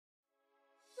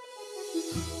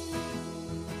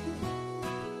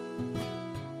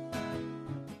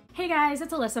Hey guys,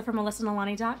 it's Alyssa from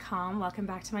AlyssaNalani.com. Welcome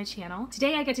back to my channel.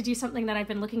 Today I get to do something that I've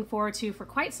been looking forward to for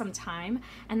quite some time,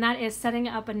 and that is setting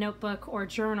up a notebook or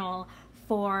journal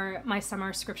for my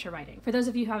summer scripture writing. For those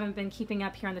of you who haven't been keeping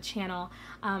up here on the channel,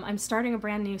 I'm starting a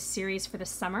brand new series for the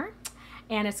summer,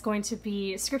 and it's going to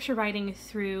be scripture writing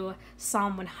through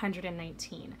Psalm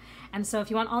 119. And so if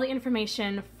you want all the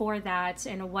information for that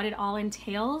and what it all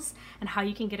entails and how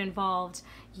you can get involved,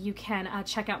 you can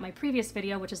check out my previous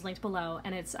video, which is linked below,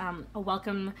 and it's a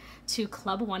welcome to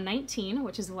Club 119,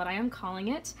 which is what I am calling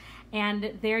it.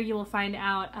 And there you will find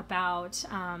out about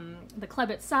the club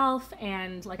itself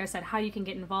and, like I said, how you can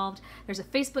get involved. There's a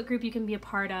Facebook group you can be a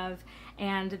part of,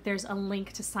 and there's a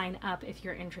link to sign up if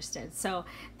you're interested. So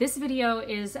this video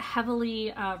is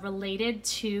heavily related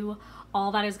to all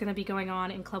that is going to be going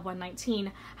on in Club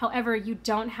 119. However, you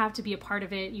don't have to be a part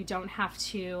of it. You don't have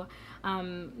to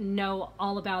know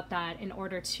all about that in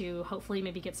order to hopefully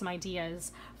maybe get some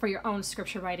ideas for your own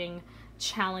scripture writing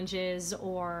challenges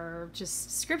or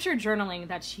just scripture journaling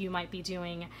that you might be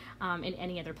doing in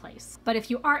any other place. But if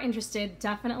you are interested,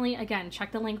 definitely, again,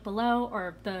 check the link below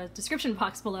or the description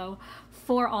box below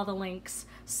for all the links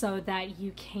so that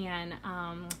you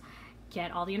can get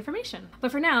all the information.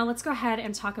 But for now, let's go ahead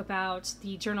and talk about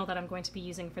the journal that I'm going to be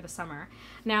using for the summer.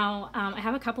 Now, I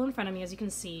have a couple in front of me, as you can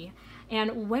see,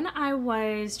 and when I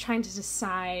was trying to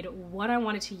decide what I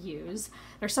wanted to use,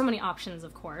 there's so many options,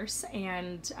 of course,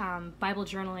 and Bible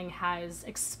journaling has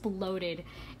exploded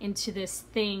into this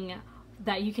thing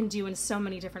that you can do in so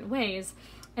many different ways.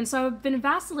 And so I've been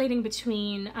vacillating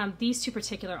between these two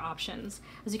particular options.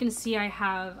 As you can see, I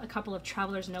have a couple of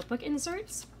Traveler's Notebook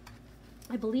inserts.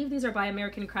 I believe these are by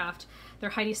American Craft. They're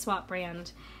Heidi Swapp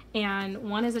brand. And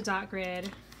one is a dot grid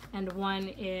and one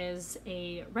is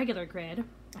a regular grid.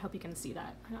 I hope you can see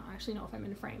that. I don't actually know if I'm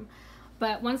in frame.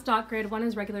 But one's dot grid, one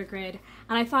is regular grid.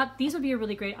 And I thought these would be a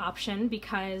really great option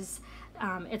because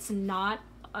it's not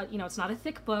it's not a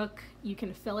thick book. You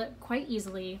can fill it quite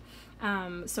easily.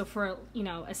 So for,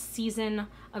 a season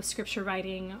of scripture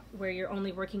writing where you're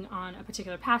only working on a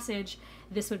particular passage,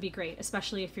 this would be great,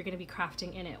 especially if you're going to be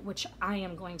crafting in it, which I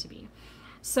am going to be.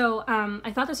 So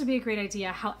I thought this would be a great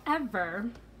idea. However,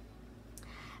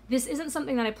 this isn't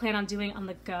something that I plan on doing on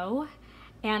the go,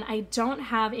 and I don't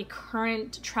have a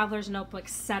current Traveler's Notebook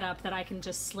setup that I can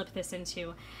just slip this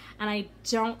into. And I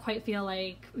don't quite feel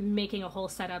like making a whole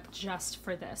setup just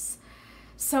for this.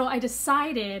 So I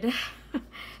decided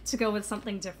to go with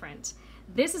something different.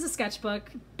 This is a sketchbook,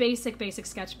 basic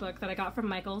sketchbook that I got from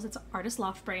Michaels. It's an Artist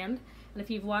Loft brand. And if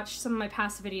you've watched some of my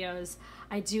past videos,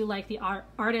 I do like the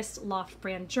Artist Loft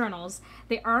brand journals.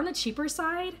 They are on the cheaper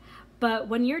side, but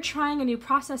when you're trying a new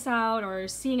process out or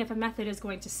seeing if a method is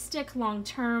going to stick long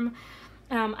term,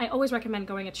 I always recommend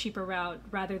going a cheaper route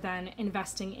rather than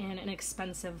investing in an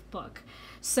expensive book.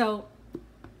 So,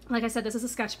 like I said, this is a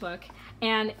sketchbook,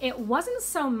 and it wasn't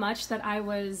so much that I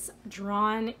was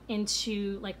drawn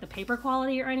into like the paper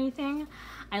quality or anything.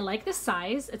 I like the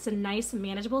size. It's a nice,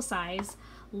 manageable size.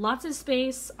 Lots of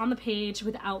space on the page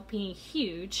without being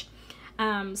huge.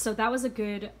 So that was a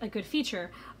good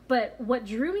feature. But what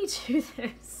drew me to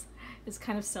this is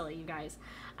kind of silly, you guys.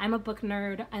 I'm a book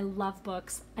nerd. I love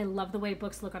books. I love the way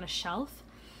books look on a shelf.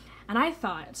 And I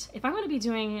thought, if I'm going to be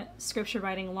doing scripture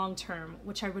writing long term,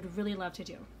 which I would really love to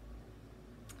do,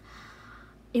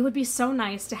 it would be so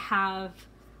nice to have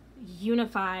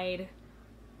unified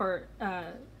or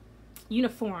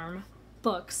uniform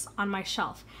books on my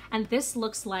shelf. And this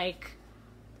looks like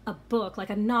a book, like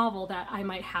a novel that I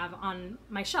might have on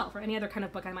my shelf, or any other kind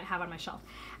of book I might have on my shelf.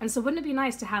 And so wouldn't it be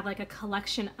nice to have like a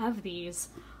collection of these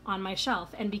on my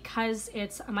shelf? And because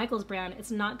it's a Michaels brand,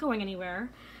 it's not going anywhere,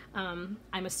 I'm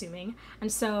assuming.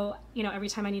 And so, every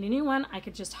time I need a new one, I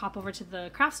could just hop over to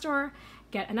the craft store,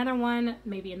 get another one,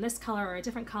 maybe in this color or a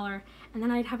different color, and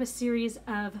then I'd have a series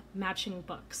of matching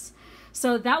books.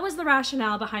 So that was the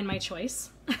rationale behind my choice.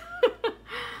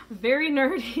 Very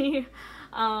nerdy.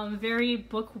 Very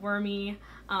bookwormy,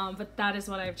 but that is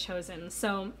what I've chosen.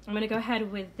 So I'm going to go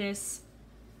ahead with this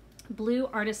blue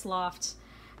Artist Loft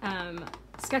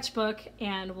sketchbook,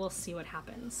 and we'll see what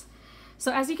happens.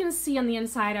 So as you can see on the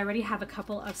inside, I already have a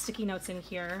couple of sticky notes in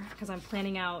here because I'm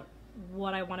planning out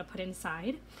what I want to put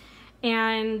inside.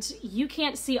 And you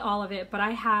can't see all of it, but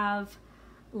I have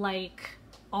like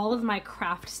all of my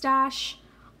craft stash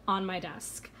on my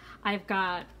desk. I've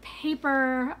got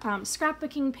paper,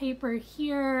 scrapbooking paper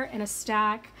here in a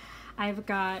stack. I've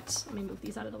got, let me move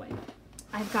these out of the way.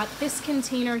 I've got this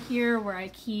container here where I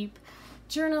keep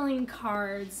journaling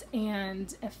cards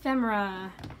and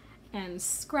ephemera and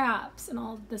scraps and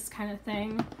all this kind of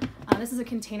thing. This is a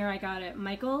container I got at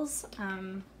Michaels.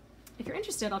 If you're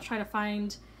interested, I'll try to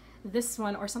find this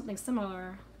one or something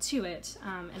similar to it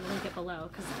and link it below,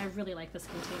 because I really like this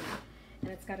container.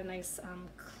 And it's got a nice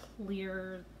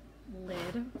clear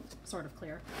lid, sort of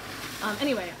clear.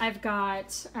 Anyway, I've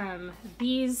got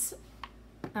these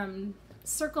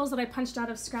circles that I punched out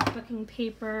of scrapbooking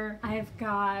paper. I've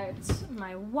got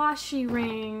my washi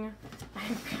ring.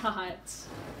 I've got,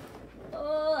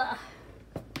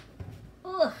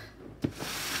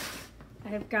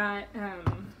 I've got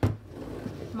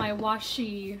my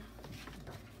washi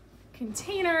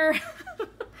container.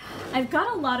 I've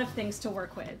got a lot of things to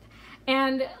work with.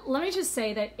 And let me just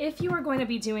say that if you are going to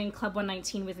be doing Club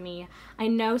 119 with me, I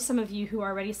know some of you who are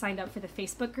already signed up for the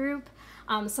Facebook group,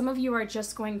 some of you are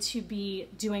just going to be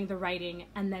doing the writing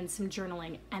and then some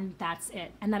journaling, and that's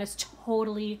it. And that is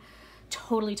totally,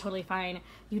 totally, totally fine.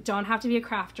 You don't have to be a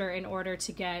crafter in order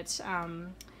to get,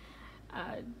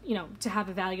 you know, to have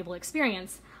a valuable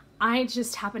experience. I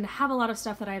just happen to have a lot of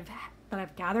stuff that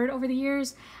I've gathered over the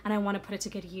years, and I want to put it to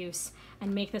good use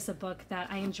and make this a book that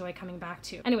I enjoy coming back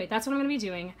to. Anyway, that's what I'm going to be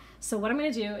doing. So what I'm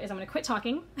going to do is I'm going to quit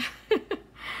talking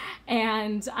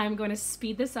and I'm going to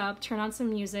speed this up, turn on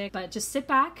some music, but just sit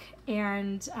back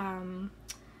and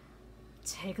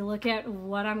take a look at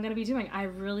what I'm going to be doing. I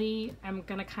really am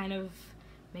going to kind of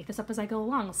make this up as I go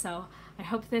along. So I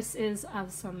hope this is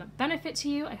of some benefit to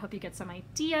you. I hope you get some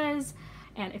ideas.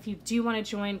 And if you do want to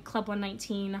join Club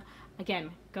 119, again,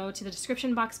 go to the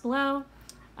description box below,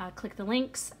 click the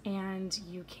links, and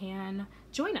you can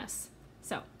join us.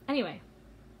 So anyway,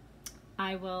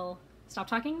 I will stop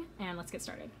talking and let's get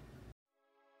started.